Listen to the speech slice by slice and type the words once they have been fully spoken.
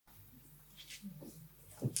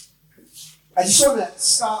I just want to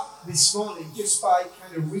start this morning just by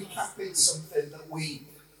kind of recapping something that we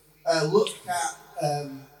looked at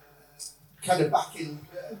kind of back in,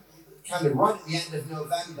 kind of right at the end of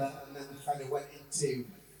November, and then we kind of went into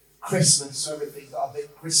Christmas, so everything got a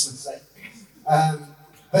bit Christmassy.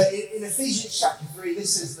 But in Ephesians chapter 3,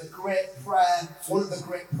 this is the great prayer, one of the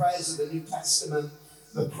great prayers of the New Testament,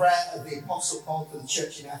 the prayer of the Apostle Paul to the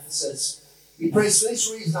church in Ephesus. He prays, "For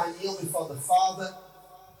this reason I kneel before the Father,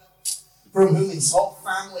 from whom his whole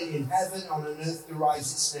family in heaven and on earth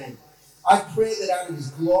derives its name. I pray that out of his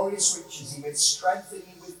glorious riches he may strengthen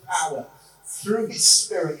you with power through his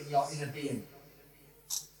Spirit in your inner being,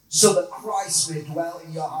 so that Christ may dwell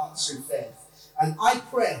in your hearts through faith. And I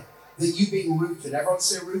pray that you being rooted," everyone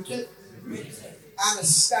say rooted, "and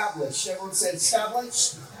established," everyone say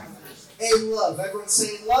established, "in love," everyone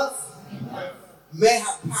say in love, "may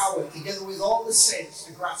have power together with all the saints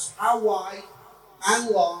to grasp how wide and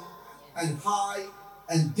long and high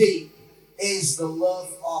and deep is the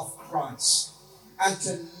love of Christ, and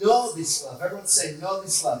to know this love," everyone say know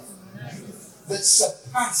this love, "that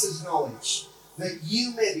surpasses knowledge, that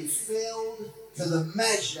you may be filled to the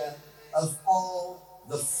measure of all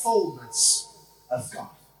the fullness of God."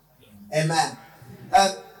 Amen.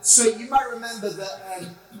 So you might remember that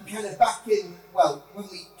kind of back in, well, when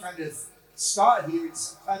we kind of started here in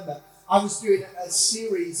September, I was doing a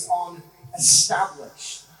series on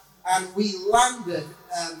established. And we landed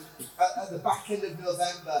at the back end of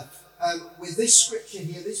November with this scripture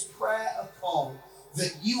here, this prayer of Paul,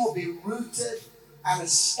 that you will be rooted and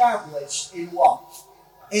established in what?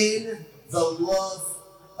 In the love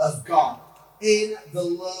of God, in the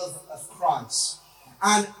love of Christ.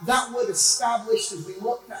 And that word established, as we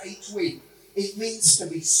looked at each week, it means to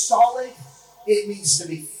be solid, it means to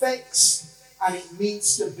be fixed, and it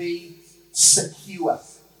means to be secure.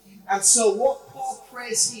 And so what Paul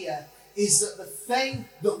prays here is that the thing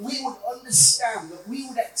that we would understand, that we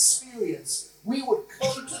would experience, we would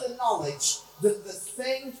come to the knowledge that the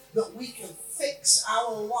thing that we can fix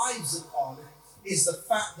our lives upon is the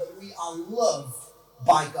fact that we are loved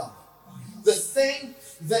by God. The thing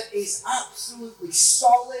that is absolutely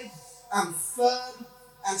solid and firm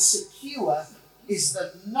and secure is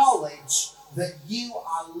the knowledge that you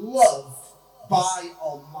are loved by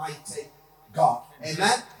Almighty God.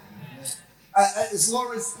 Amen? As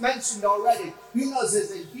Laura's mentioned already, who knows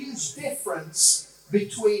there's a huge difference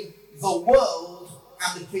between the world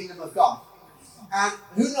and the kingdom of God. And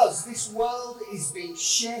who knows, this world is being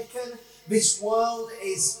shaken. This world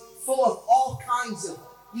is full of all kinds of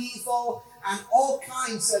evil and all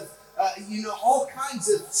kinds of, all kinds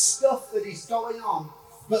of stuff that is going on.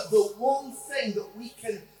 But the one thing that we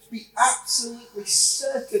can be absolutely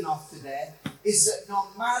certain of today is that no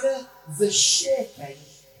matter the shaking,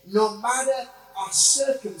 no matter our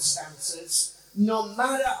circumstances, no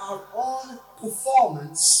matter our own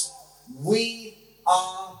performance, we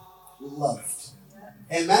are loved.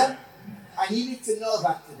 Amen? And you need to know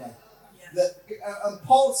that today. And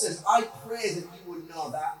Paul says, I pray that you would know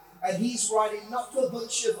that. And he's writing not to a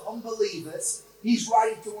bunch of unbelievers. He's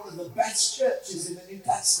writing to one of the best churches in the New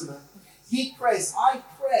Testament. He prays, I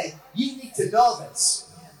pray, you need to know this.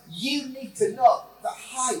 You need to know the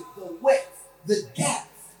height, the width, the depth.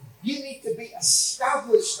 You need to be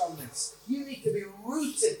established on this. You need to be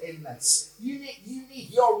rooted in this. You need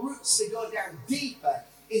your roots to go down deeper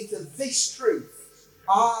into this truth.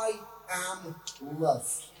 I am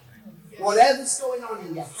loved. Whatever's going on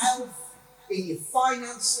in your health, in your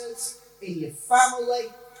finances, in your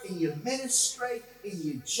family, in your ministry, in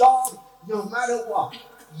your job, no matter what,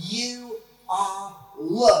 you are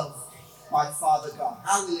loved by Father God.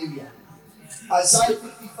 Hallelujah. Isaiah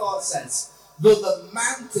 54 says, though the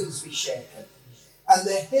mountains be shaken and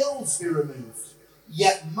the hills be removed,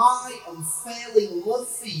 yet my unfailing love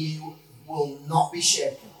for you will not be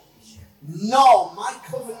shaken. No, my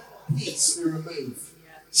covenant of peace be removed,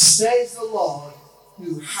 says the Lord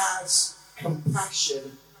who has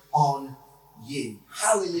compassion on you.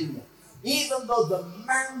 Hallelujah. Even though the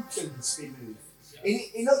mountains be moved.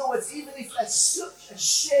 In other words, even if there's such a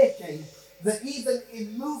shaking that even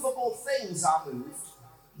immovable things are moved,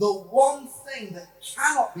 the one thing that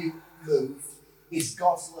cannot be moved is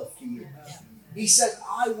God's love to you. He said,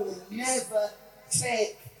 I will never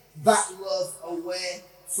take that love away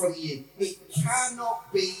from you. It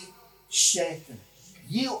cannot be shaken.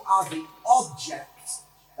 You are the object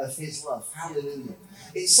of his love. Hallelujah.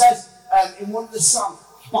 It says in one of the songs,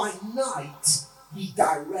 by night he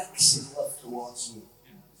directs his love towards you.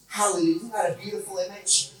 Hallelujah. Isn't that a beautiful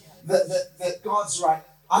image? That God's right.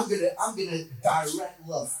 I'm gonna direct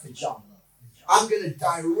love to John. I'm going to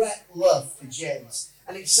direct love to James.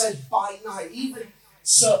 And it says by night, even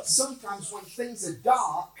so, sometimes when things are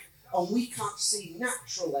dark and we can't see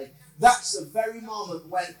naturally, that's the very moment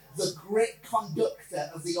when the great conductor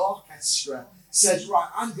of the orchestra says, right,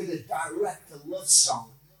 I'm going to direct a love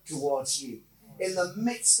song towards you. In the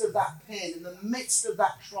midst of that pain, in the midst of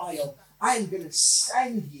that trial, I am going to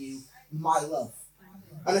send you my love.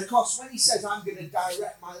 And of course, when he says, I'm going to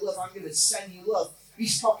direct my love, I'm going to send you love,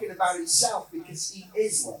 he's talking about himself because he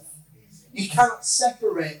is love. You cannot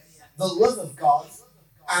separate the love of God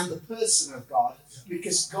and the person of God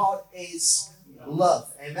because God is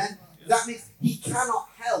love. Amen? That means he cannot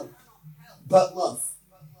help but love.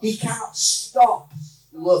 He cannot stop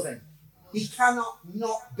loving. He cannot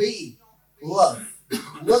not be love.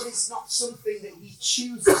 Love is not something that he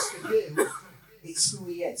chooses to do. It's who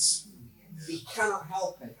he is. He cannot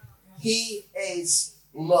help it. He is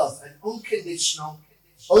love, an unconditional,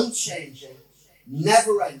 unchanging,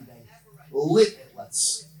 never-ending,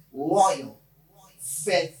 limitless, loyal,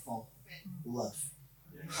 faithful love.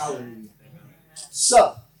 Hallelujah.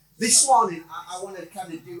 So, this morning, I want to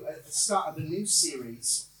kind of do at the start of a new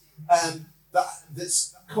series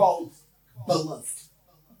that's called Beloved.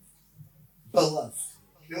 Beloved.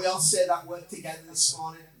 Can we all say that word together this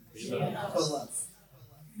morning? Yeah. Beloved.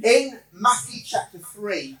 In Matthew chapter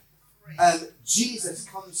 3, Jesus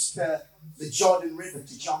comes to the Jordan River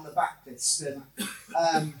to John the Baptist,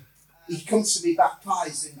 and he comes to be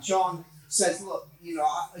baptized, and John says, look,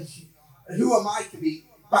 who am I to be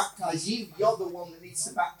baptized? You're the one that needs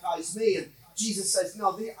to baptize me. And Jesus says,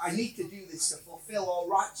 no, I need to do this to fulfill all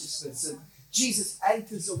righteousness. And Jesus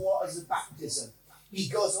enters the waters of baptism. He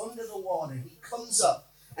goes under the water, he comes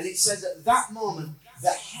up, and it says at that moment,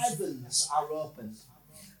 the heavens are opened.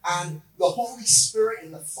 And the Holy Spirit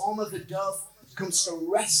in the form of a dove comes to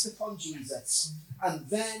rest upon Jesus. And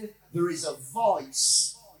then there is a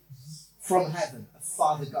voice from heaven, of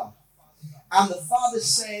Father God. And the Father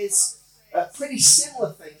says pretty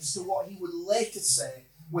similar things to what he would later say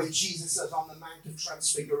when Jesus is on the Mount of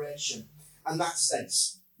Transfiguration. And that's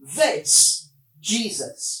this,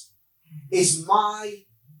 Jesus, is my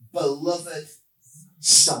beloved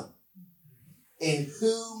Son, in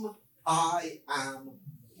whom I am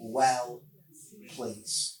well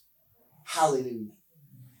pleased. Hallelujah.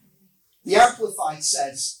 The Amplified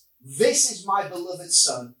says, this is my beloved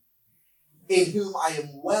Son, in whom I am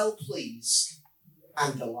well pleased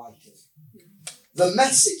and delighted. The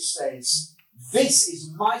Message says, this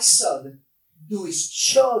is my Son, who is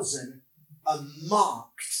chosen and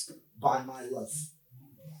marked by my love.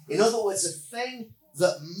 In other words, a thing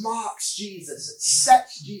that marks Jesus, that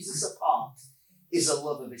sets Jesus apart, is a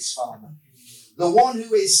love of his Father. The one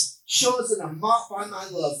who is chosen and marked by my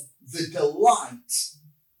love, the delight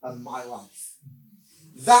of my life.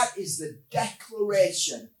 That is the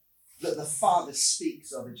declaration that the Father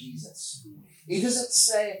speaks over Jesus. He doesn't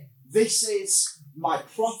say, this is my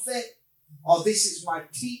prophet, or this is my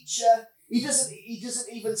teacher. He doesn't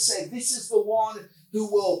even say, this is the one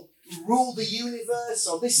who will rule the universe,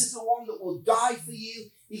 or this is the one that will die for you.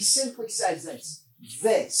 He simply says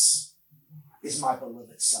this is my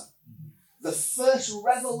beloved Son. The first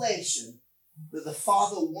revelation that the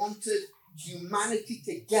Father wanted humanity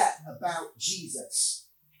to get about Jesus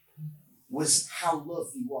was how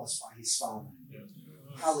loved he was by his Father.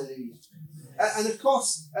 Hallelujah. And of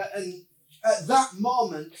course, and at that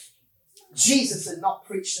moment, Jesus had not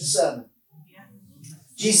preached a sermon.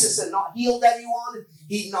 Jesus had not healed anyone.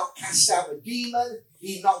 He'd not cast out a demon.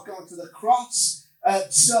 He'd not gone to the cross.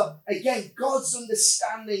 So again, God's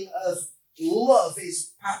understanding of love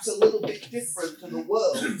is perhaps a little bit different to the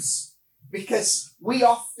world's, because we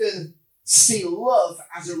often see love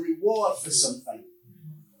as a reward for something.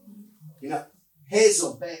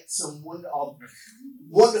 Hazel baked some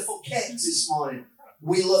wonderful cakes this morning.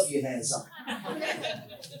 We love you, Hazel.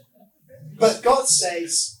 But God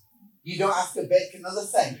says, you don't have to bake another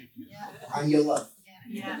thing, and you're loved.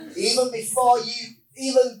 Even before you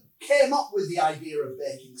even came up with the idea of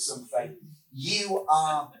baking something, you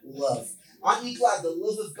are loved. Aren't you glad the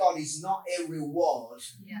love of God is not a reward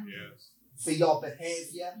for your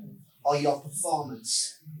behavior or your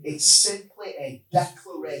performance? It's simply a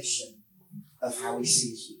declaration of how he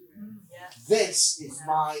sees you. This is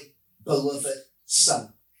my beloved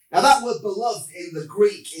Son. Now that word beloved in the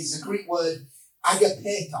Greek is the Greek word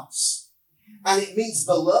agapetos. And it means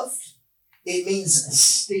beloved. It means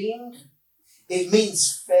esteemed. It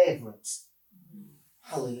means favorite.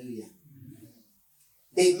 Hallelujah.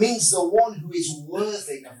 It means the one who is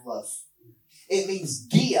worthy of love. It means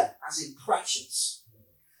dear, as in precious,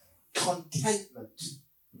 contentment,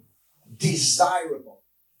 desirable,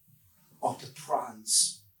 or to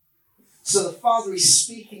prize. So the Father is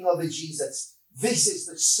speaking over Jesus. This is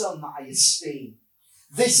the Son that I esteem.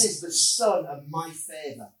 This is the Son of my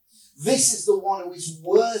favour. This is the one who is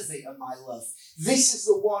worthy of my love. This is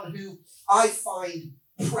the one who I find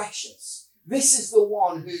precious. This is the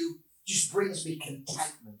one who just brings me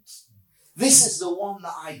contentment. This is the one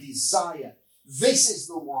that I desire. This is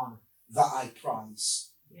the one that I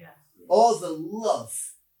prize. Yeah. Oh, the love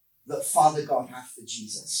that Father God had for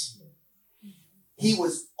Jesus. He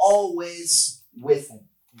was always with him.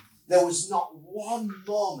 There was not one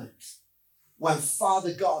moment when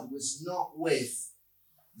Father God was not with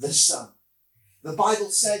the Son. The Bible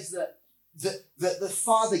says that the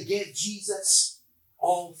Father gave Jesus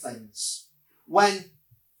all things. When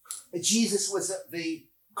Jesus was at the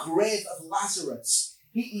grave of Lazarus,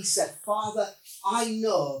 he said, Father, I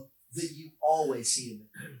know that you always hear me.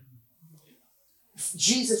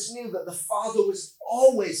 Jesus knew that the Father was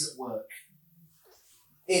always at work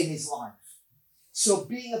in his life. So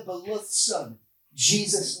being a beloved Son,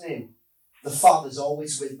 Jesus knew the Father's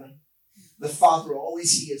always with me. The Father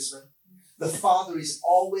always hears me. The Father is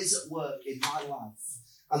always at work in my life.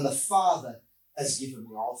 And the Father has given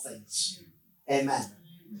me all things. Amen.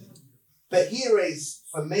 But here is,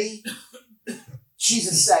 for me,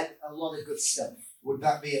 Jesus said a lot of good stuff. Would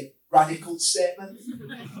that be a radical statement?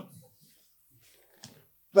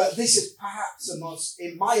 But this is perhaps the most,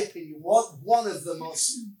 in my opinion, one of the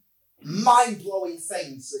most mind-blowing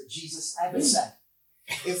things that Jesus ever said.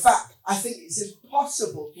 In fact, I think it's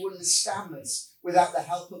impossible to understand this without the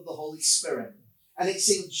help of the Holy Spirit. And it's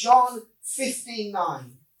in John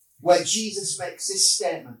 15:9 where Jesus makes this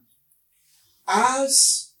statement.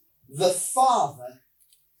 As the Father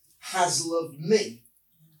has loved me,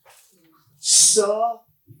 so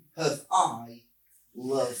have I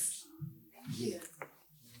loved you.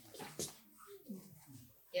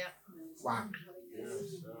 Yeah. Wow.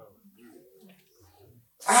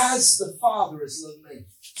 As the Father has loved me.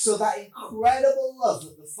 So that incredible love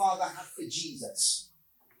that the Father had for Jesus,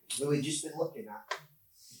 that we've just been looking at,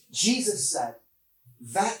 Jesus said,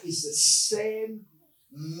 that is the same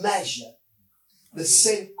measure, the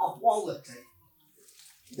same quality,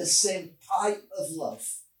 the same type of love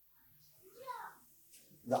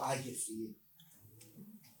that I give to you.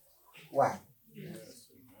 Wow.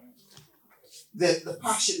 The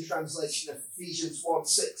Passion Translation of Ephesians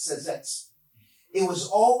 1:6 says this. It was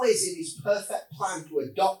always in his perfect plan to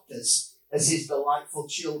adopt us as his delightful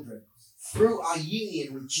children through our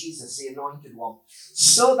union with Jesus, the Anointed One,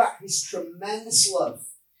 so that his tremendous love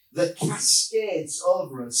that cascades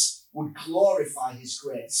over us would glorify his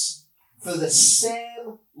grace. For the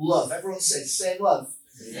same love, everyone say same love.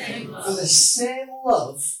 Same love. For the same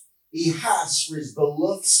love he has for his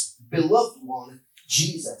beloved one,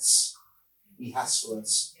 Jesus, he has for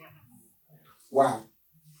us. Wow.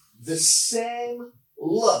 The same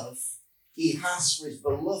love he has for his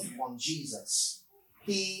beloved one, Jesus,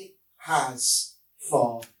 he has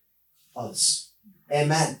for us.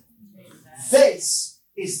 Amen. This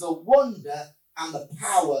is the wonder and the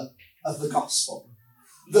power of the gospel.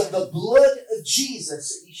 That the blood of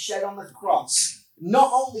Jesus that he shed on the cross,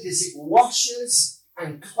 not only does it wash us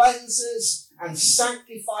and cleanse us and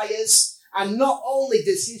sanctify us, and not only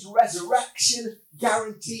does his resurrection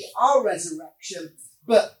guarantee our resurrection,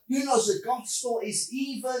 but who knows, the gospel is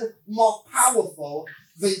even more powerful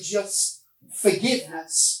than just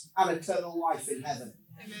forgiveness and eternal life in heaven.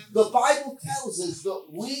 Amen. The Bible tells us that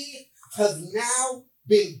we have now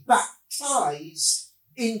been baptized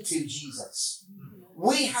into Jesus.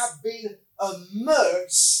 We have been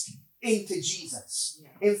immersed into Jesus.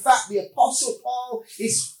 In fact, the Apostle Paul,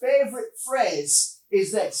 his favourite phrase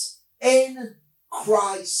is this: in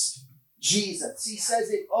Christ Jesus. He says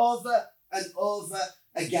it over and over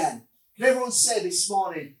again. Can everyone say this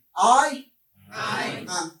morning, I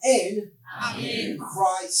am in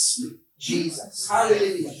Christ Jesus.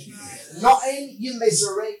 Hallelujah. Not in your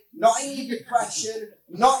misery, not in your depression,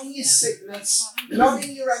 not in your sickness, not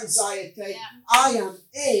in your anxiety. I am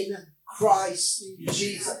in Christ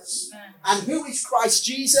Jesus. And who is Christ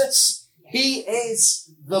Jesus? He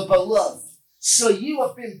is the beloved. So you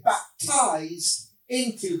have been baptized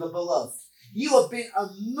into the beloved. You have been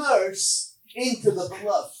immersed into the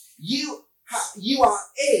beloved. You are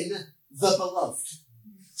in the beloved.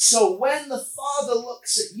 So when the Father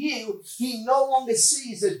looks at you, he no longer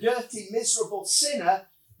sees a dirty, miserable sinner,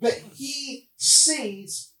 but he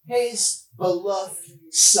sees his beloved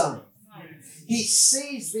Son. He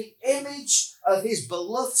sees the image of his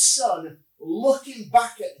beloved Son looking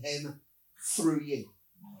back at him through you.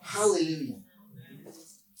 Hallelujah.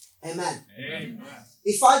 Amen. Amen.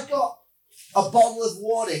 If I've got a bottle of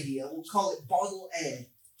water here. We'll call it bottle A.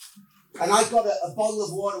 And I got a bottle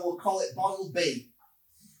of water. We'll call it bottle B.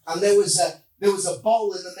 And there was a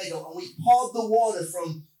bowl in the middle, and we poured the water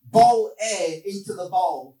from bowl A into the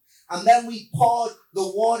bowl, and then we poured the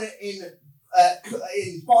water in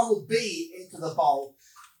bottle B into the bowl.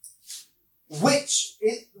 Which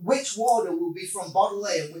water will be from bottle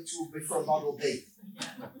A and which will be from bottle B?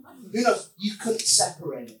 Who knows? You couldn't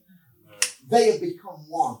separate it. They have become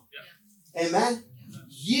one. Amen?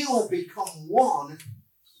 You have become one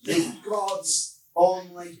in God's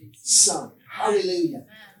only Son. Hallelujah.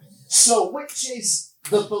 So, which is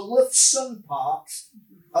the beloved Son part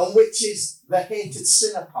and which is the hated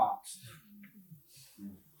sinner part?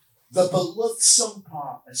 The beloved Son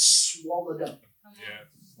part has swallowed up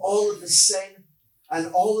all of the sin and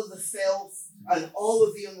all of the filth and all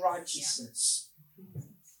of the unrighteousness.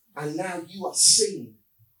 And now you are seen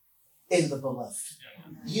in the beloved.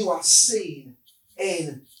 You are seen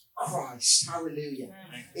in Christ. Hallelujah.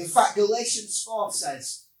 In fact, Galatians 4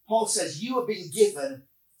 says, Paul says, you have been given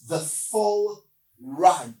the full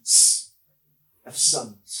rights of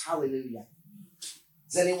sons. Hallelujah.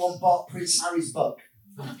 Has anyone bought Prince Harry's book?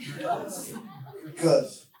 Good.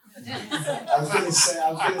 I was going to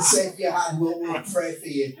say if you had, we'll pray for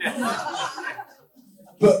you.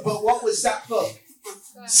 But what was that book?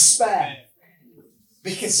 Spare.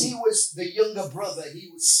 Because he was the younger brother, he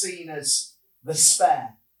was seen as the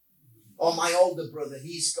spare. Or my older brother,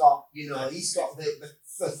 he's got the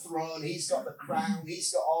throne, he's got the crown,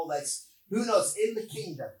 he's got all this. Who knows, in the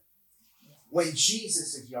kingdom, when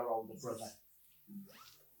Jesus is your older brother,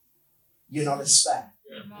 you're not a spare.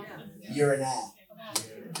 You're an heir.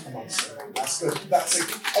 Come on, sir. That's good. That's a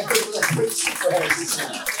good little preaching phrase,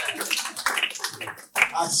 isn't it?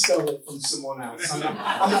 I stole it from someone else. I'm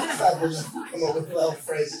not clever enough to come up with little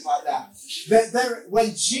phrases like that.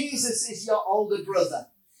 When Jesus is your older brother,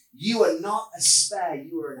 you are not a spare,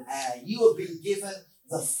 you are an heir. You have been given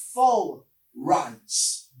the full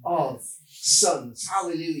rights of sons.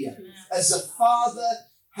 Hallelujah. As the Father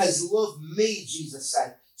has loved me, Jesus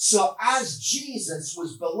said, so as Jesus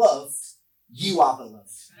was beloved, you are beloved.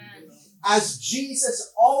 As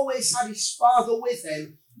Jesus always had his Father with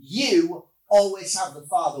him, you always have the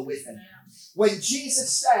Father with him. When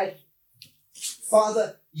Jesus said,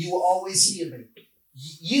 Father, you will always hear me.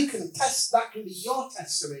 You can that can be your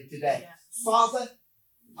testimony today. Father,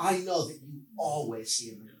 I know that you always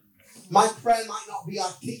hear me. My prayer might not be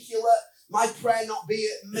articulate. My prayer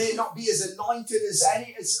may not be as anointed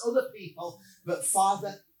as other people. But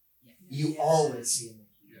Father, you always hear me.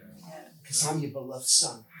 Because I'm your beloved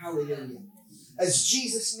Son. Hallelujah. As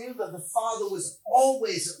Jesus knew that the Father was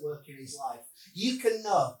always at work in his life, you can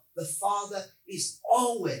know the Father is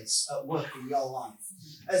always at work in your life.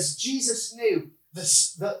 As Jesus knew the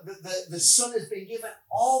Son has been given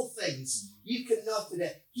all things, you can know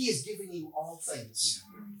today he has given you all things.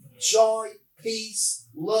 Joy, peace,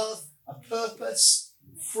 love, a purpose,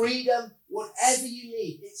 freedom, whatever you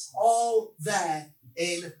need, it's all there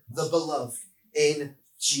in the beloved, in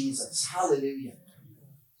Jesus. Hallelujah.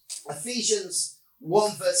 Ephesians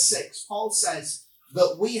 1 verse 6, Paul says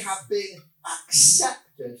that we have been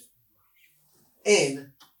accepted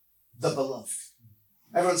in the beloved.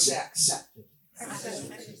 Everyone say accepted.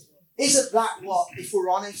 Isn't that what, if we're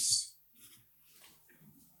honest,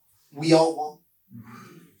 we all want?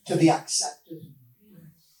 To be accepted.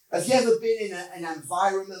 Have you ever been in an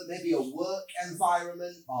environment, maybe a work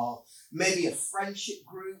environment, or maybe a friendship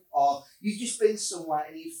group, or you've just been somewhere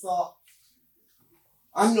and you thought,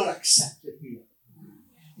 I'm not accepted here.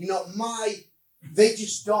 They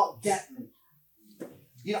just don't get me.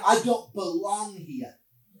 I don't belong here.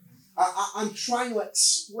 I'm trying to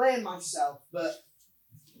explain myself, but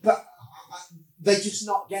they're just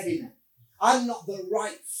not getting it. I'm not the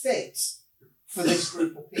right fit for this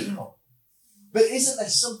group of people. But isn't there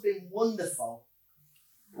something wonderful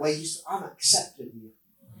where I'm accepted here?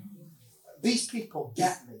 These people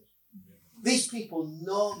get me. These people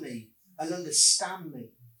know me and understand me.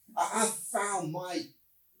 I've found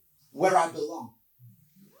where I belong.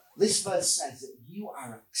 This verse says that you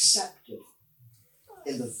are accepted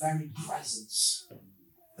in the very presence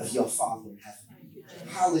of your Father in heaven.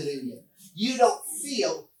 Hallelujah. You don't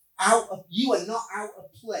feel you are not out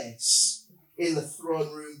of place in the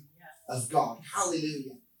throne room of God.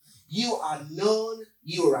 Hallelujah. You are known,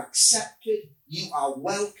 you are accepted, you are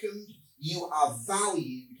welcomed, you are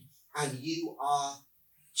valued, and you are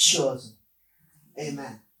chosen.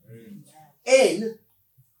 Amen. In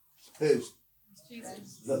who?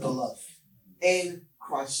 Jesus. The beloved. In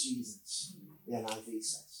Christ Jesus. The NIV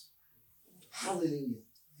says. Hallelujah.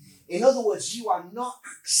 In other words, you are not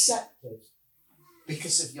accepted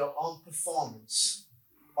because of your own performance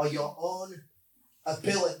or your own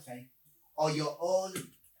ability or your own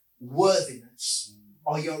worthiness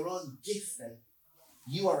or your own gifting.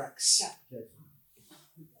 You are accepted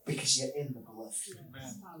because you're in the beloved.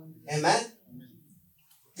 Amen?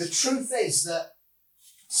 The truth is that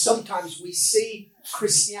sometimes we see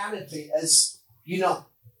Christianity as,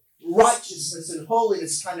 righteousness and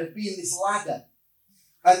holiness kind of being this ladder.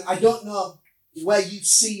 And I don't know where you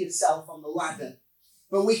see yourself on the ladder,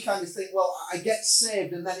 but we kind of think, well, I get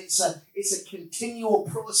saved, and then it's a continual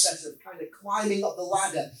process of kind of climbing up the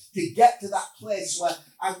ladder to get to that place where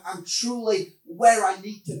I'm truly where I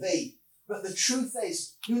need to be. But the truth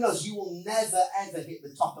is, who knows, you will never, ever hit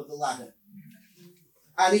the top of the ladder.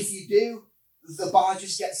 And if you do, the bar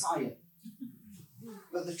just gets higher.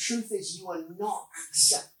 But the truth is, you are not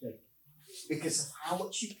accepted because of how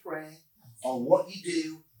much you pray or what you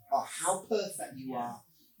do or how perfect you are.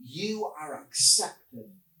 You are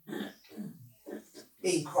accepted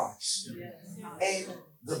in Christ, in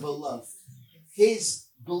the beloved. His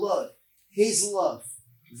blood, his love,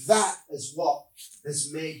 that is what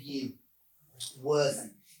has made you worthy.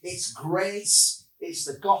 It's grace, it's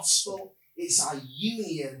the gospel, it's our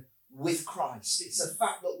union with Christ. It's the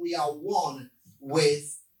fact that we are one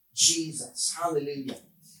with Jesus. Hallelujah.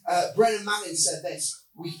 Brennan Manning said this: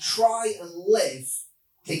 we try and live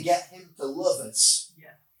to get him to love us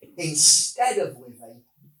instead of living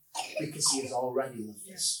because he has already loved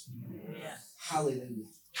us. Hallelujah.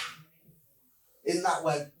 Isn't that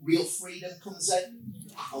where real freedom comes in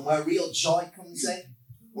and where real joy comes in?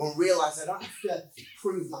 When we realize I don't have to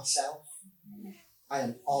prove myself. I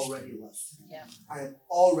am already loved. I am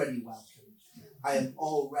already welcomed. I am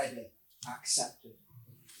already accepted.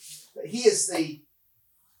 But here's the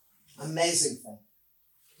amazing thing,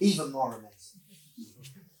 even more amazing.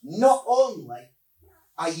 Not only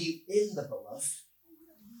are you in the beloved,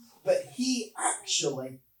 but he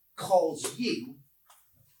actually calls you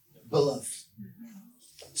beloved.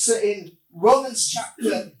 So in Romans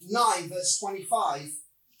chapter 9, verse 25,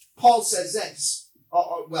 Paul says this,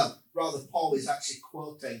 Paul is actually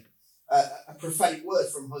quoting a prophetic word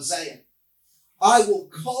from Hosea. I will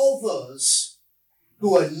call those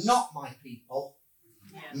who are not my people,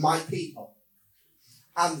 my people.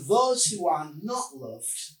 And those who are not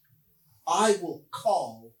loved, I will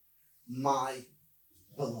call my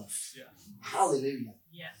beloved. Hallelujah.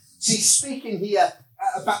 See, speaking here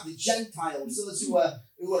about the Gentiles, those who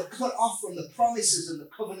are cut off from the promises and the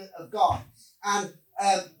covenant of God. And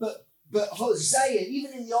but Hosea,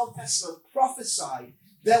 even in the Old Testament, prophesied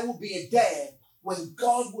there will be a day when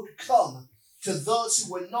God would come to those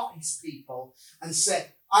who were not his people and say,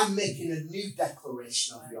 I'm making a new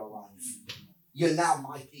declaration of your life. You're now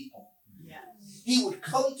my people. He would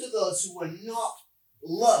come to those who were not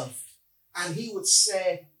loved and he would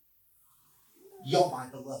say, you're my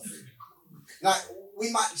beloved. Now,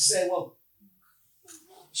 we might say, well,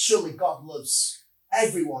 surely God loves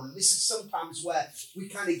everyone. And this is sometimes where we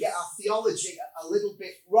kind of get our theology a little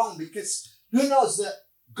bit wrong, because who knows that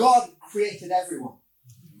God created everyone?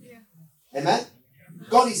 Amen?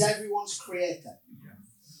 God is everyone's creator.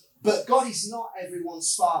 But God is not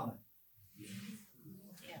everyone's father.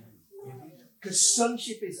 Because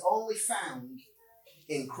sonship is only found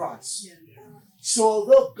in Christ. So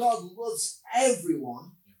although God loves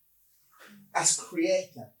everyone as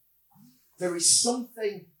creator, there is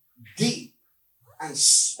something deep and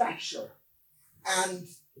special and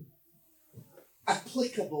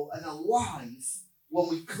applicable and alive when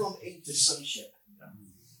we come into sonship.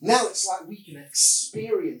 Now it's like we can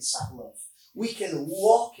experience that love. We can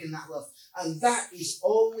walk in that love. And that is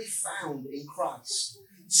only found in Christ.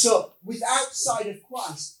 So, outside of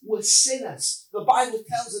Christ, we're sinners. The Bible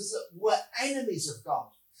tells us that we're enemies of God.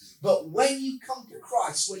 But when you come to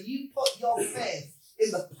Christ, when you put your faith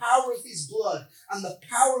in the power of his blood and the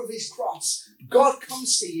power of his cross, God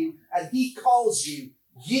comes to you and he calls you,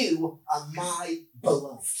 you are my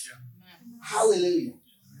beloved. Hallelujah.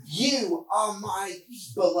 You are my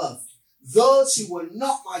beloved. Those who were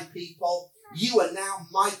not my people, you are now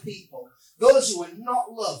my people. Those who are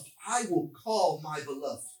not loved, I will call my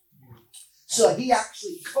beloved. So he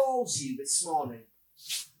actually calls you this morning,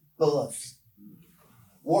 beloved.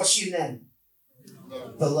 What's your name?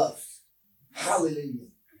 Beloved. Hallelujah.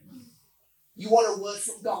 You want a word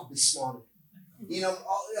from God this morning? You know,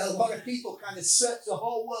 a lot of people kind of search the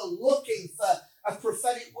whole world looking for a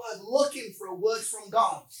prophetic word, looking for a word from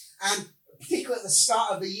God. And particularly at the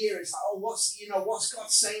start of the year, it's like, what's God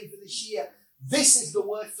saying for this year? This is the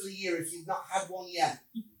word for the year if you've not had one yet.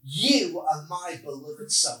 You are my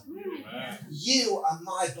beloved son. You are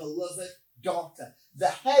my beloved daughter. The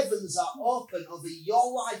heavens are open over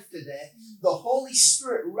your life today. The Holy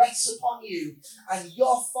Spirit rests upon you, and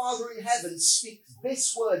your Father in heaven speaks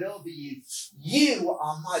this word over you. You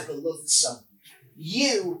are my beloved son.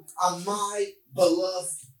 You are my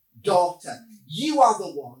beloved daughter. You are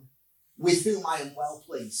the one with whom I am well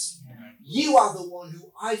pleased. You are the one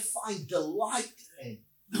who I find delight in.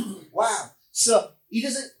 Wow. So he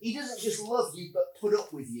doesn't just love you, but put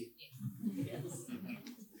up with you.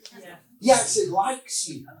 He actually likes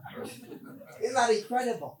you. Isn't that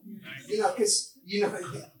incredible? Because,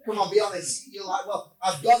 come on, be honest. You're like, well,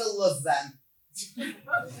 I've got to love them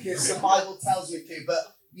because the Bible tells me to,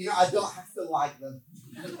 but, I don't have to like them.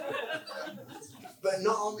 But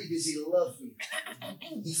not only does he love you,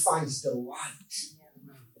 he finds delight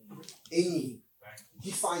in you.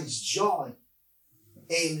 He finds joy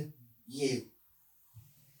in you.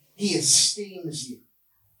 He esteems you.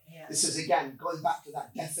 This is, again, going back to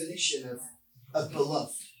that definition of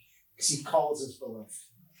beloved, because he calls us beloved.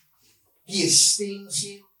 He esteems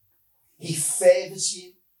you. He favors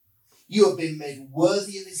you. You have been made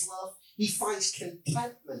worthy of his love. He finds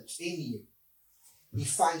contentment in you. He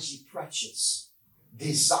finds you precious,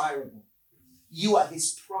 desirable. You are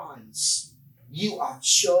his prize. You are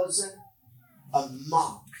chosen and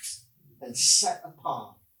marked and set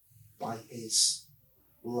apart by his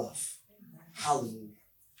love. Hallelujah.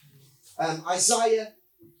 Isaiah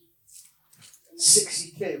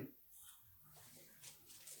 62,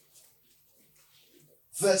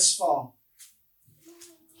 verse 4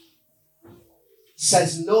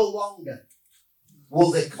 says, no longer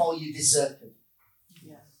will they call you deserted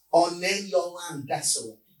or name your land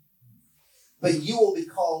desolate, but you will be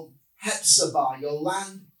called Hephzibah, your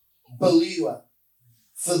land Beulah,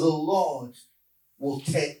 for the Lord will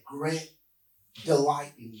take great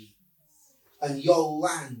delight in you, and your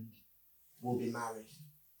land will be married.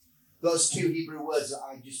 Those two Hebrew words that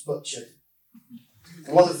I just butchered,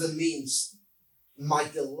 one of them means my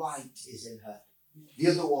delight is in her. The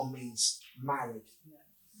other one means married.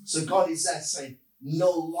 So God is there saying, no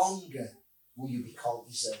longer will you be called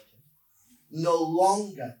deserted. No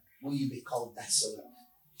longer will you be called desolate.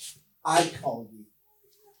 I call you,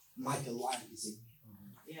 my delight is in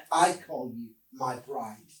you. I call you my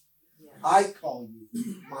bride. I call you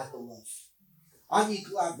my beloved. Aren't you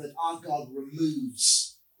glad that our God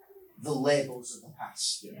removes the labels of the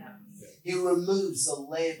past? He removes the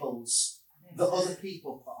labels that other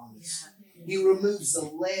people put on us. He removes the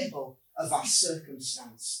label of our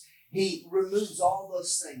circumstance. He removes all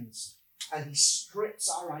those things, and he strips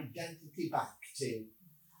our identity back to,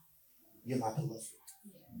 you're my beloved.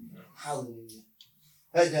 Hallelujah.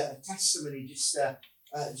 I heard a testimony just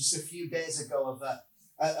a few days ago of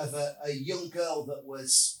a young girl that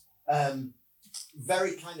was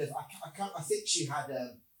very kind of, I think she had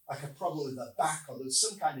a problem with her back, or there was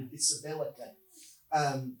some kind of disability.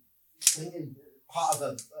 Part of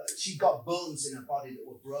her, she got bones in her body that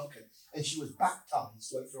were broken, and she was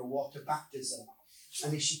baptized, went for a water baptism.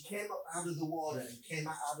 And as she came up out of the water and came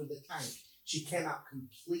out of the tank, she came out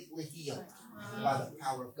completely healed by the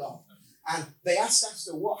power of God. And they asked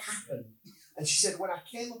her what happened. And she said, when I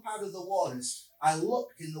came up out of the waters, I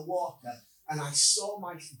looked in the water and I saw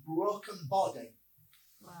my broken body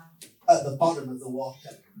at the bottom of the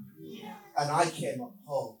water. And I came up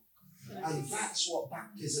whole. And that's what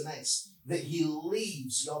baptism is, that he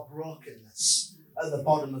leaves your brokenness at the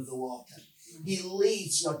bottom of the water. He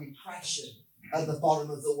leaves your depression at the bottom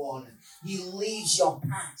of the water. He leaves your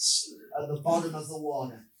past at the bottom of the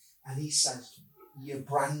water. And he says, you're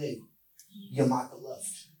brand new. You're my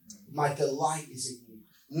beloved. My delight is in you.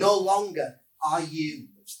 No longer are you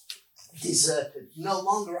deserted. No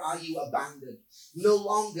longer are you abandoned. No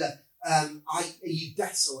longer are you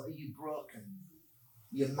desolate. Are you broken?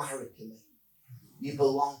 You're married to me. You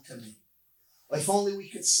belong to me. If only we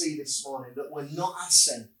could see this morning that we're not our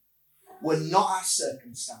sin. We're not our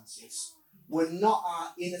circumstances. We're not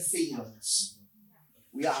our inner feelings.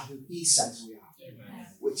 We are who he says we are,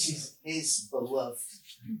 which is his beloved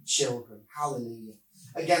children. Hallelujah.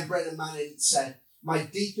 Again, Brennan Manning said, my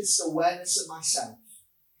deepest awareness of myself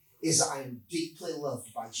is that I am deeply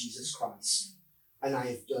loved by Jesus Christ, and I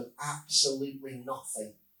have done absolutely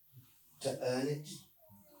nothing to earn it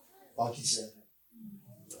or deserve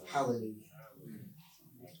it. Hallelujah.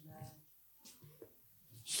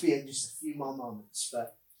 Just be in just a few more moments,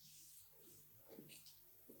 but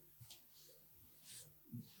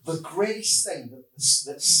the greatest thing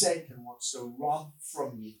that Satan wants to rob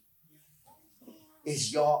from you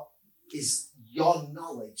is your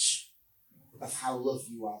knowledge of how loved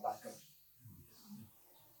you are by God.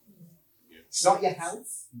 It's not your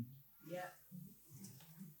health.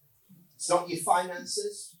 It's not your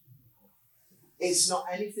finances. It's not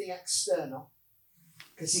anything external,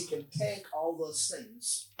 because he can take all those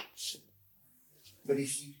things. But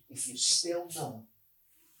if you still know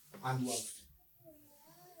I'm loved,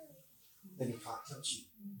 then he can't touch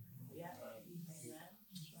you.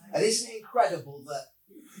 And isn't it incredible that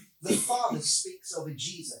the Father speaks over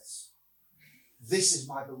Jesus? This is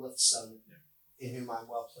my beloved Son, in whom I'm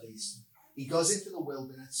well pleased. He goes into the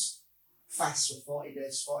wilderness, fasts for 40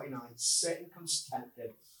 days, 40 nights. Satan comes to tempt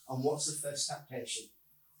him. And what's the first temptation?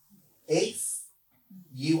 If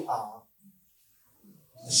you are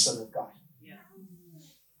the Son of God.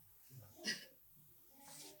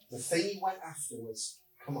 The thing he went after was,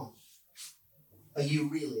 come on, are you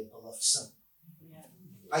really a beloved son?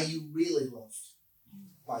 Are you really loved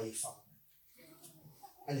by your Father?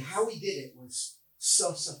 And how he did it was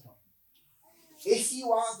so simple. If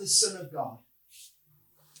you are the Son of God,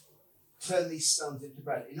 turn these stones into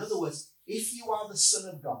bread. In other words, if you are the Son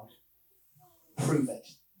of God, prove it.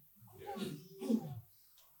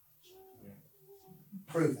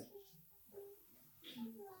 Prove it.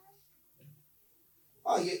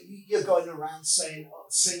 Oh, you're going around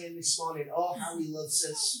singing this morning, oh, how he loves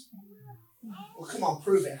us. Well, come on,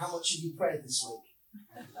 prove it. How much have you prayed this week?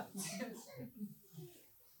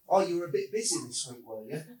 Oh, you were a bit busy this week, were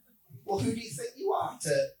you? Well, who do you think you are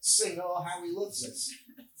to sing, oh, how he loves us?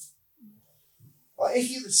 Well,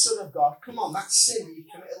 if you're the Son of God, come on, that sin that you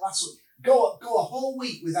committed last week, go a whole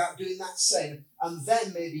week without doing that sin, and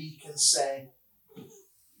then maybe you can say,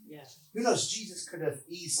 who knows, Jesus could have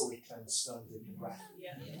easily turned stones into bread.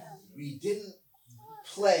 He didn't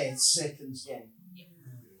play Satan's game.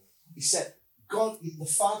 He said, God, the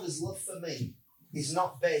Father's love for me is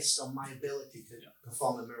not based on my ability to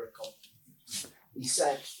perform a miracle. He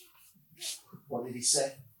said, what did he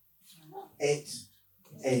say? It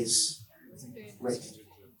is written.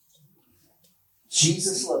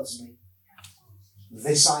 Jesus loves me.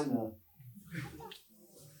 This I know.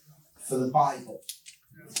 For the Bible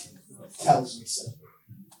tells me so.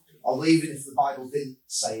 Or even if the Bible didn't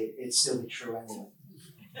say it, it'd still be true anyway.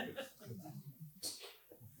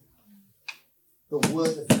 The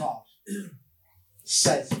Word of God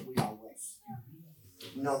says that we are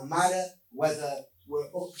loved. No matter whether we're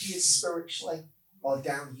up here spiritually or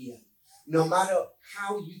down here, no matter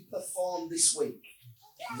how you perform this week,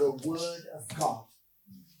 the Word of God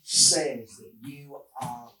says that you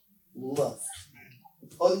are loved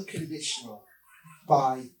unconditionally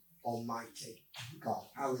by Almighty God.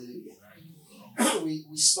 Hallelujah. We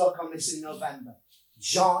spoke on this in November.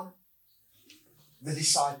 John, the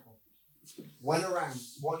disciple, went around.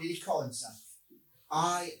 What did he call himself?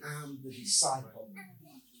 I am the disciple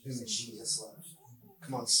whom Jesus loved.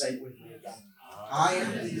 Come on, say it with me again. I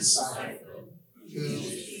am the disciple whom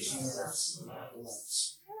Jesus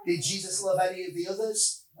loves. Did Jesus love any of the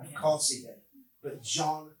others? Of course he did. But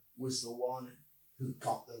John was the one who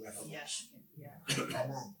got the revelation.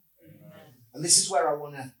 Amen. And this is where I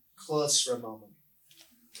want to close for a moment.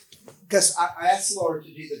 Because I asked Laura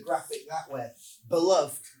to do the graphic that way.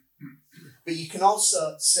 Beloved. But you can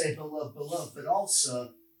also say beloved, beloved, but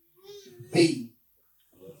also be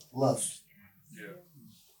loved.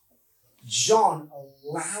 John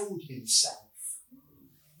allowed himself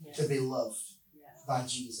to be loved by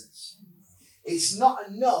Jesus. It's not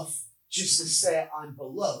enough just to say I'm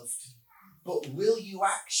beloved, but will you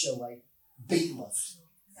actually be loved?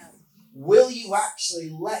 Will you actually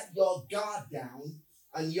let your guard down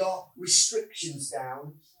and your restrictions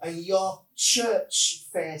down and your church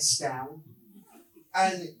face down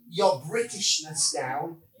and your Britishness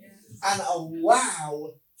down and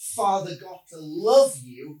allow Father God to love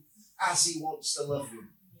you as he wants to love you?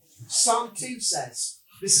 Psalm 2 says,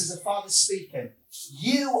 this is the Father speaking,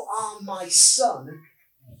 you are my son,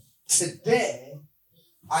 today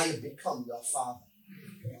I have become your father.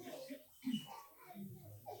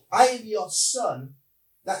 I am your son.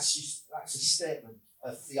 That's a statement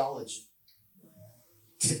of theology.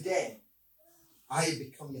 Today, I have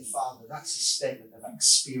become your father. That's a statement of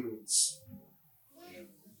experience.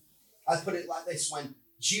 I put it like this: when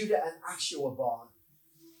Judah and Asher were born,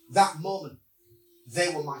 that moment, they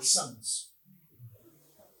were my sons.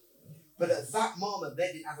 But at that moment, they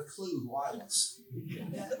didn't have a clue who I was.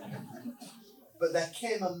 But there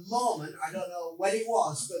came a moment, I don't know when it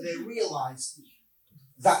was, but they realized,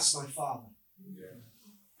 that's my father.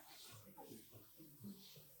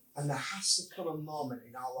 And there has to come a moment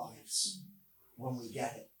in our lives when we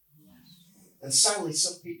get it. And sadly,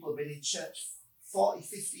 some people have been in church 40,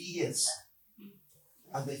 50 years,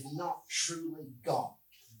 and they've not truly got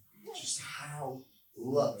just how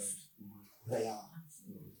loved they are.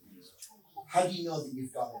 How do you know that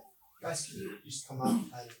you've got it? Guys, can you just come up?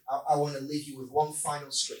 And I want to leave you with one final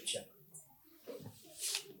scripture.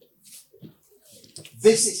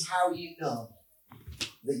 This is how you know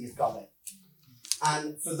that you've got it.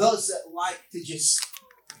 And for those that like to just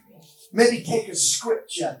maybe take a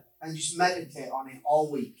scripture and just meditate on it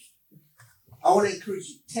all week, I want to encourage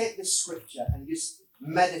you, take the scripture and just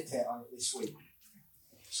meditate on it this week.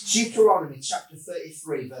 It's Deuteronomy chapter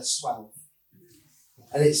 33, verse 12.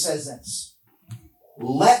 And it says this: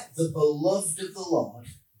 let the beloved of the Lord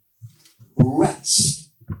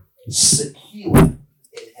rest secure in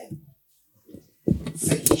him,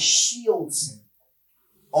 for he shields him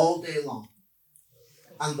all day long.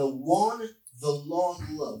 And the one the Lord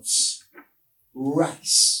loves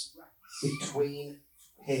rests between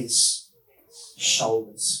his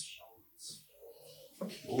shoulders.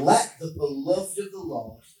 Let the beloved of the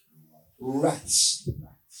Lord rest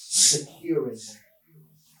secure in him,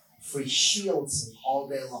 for he shields him all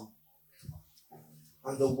day long.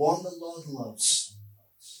 And the one the Lord loves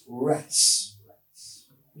rests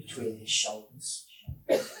between his shoulders.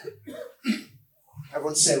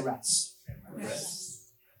 Everyone say rest.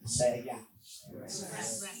 Rest. Say it again.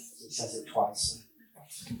 Rest. It says it twice.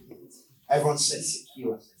 Everyone say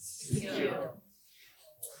secure. Secure.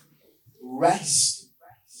 Rest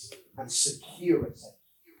and security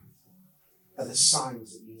are the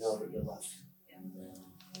signs that you know that you're loved.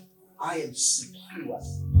 I am secure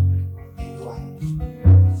in who I am.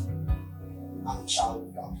 I'm a child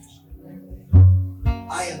of God.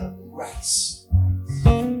 I am at rest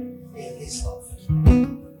in his love.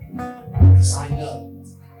 Because I know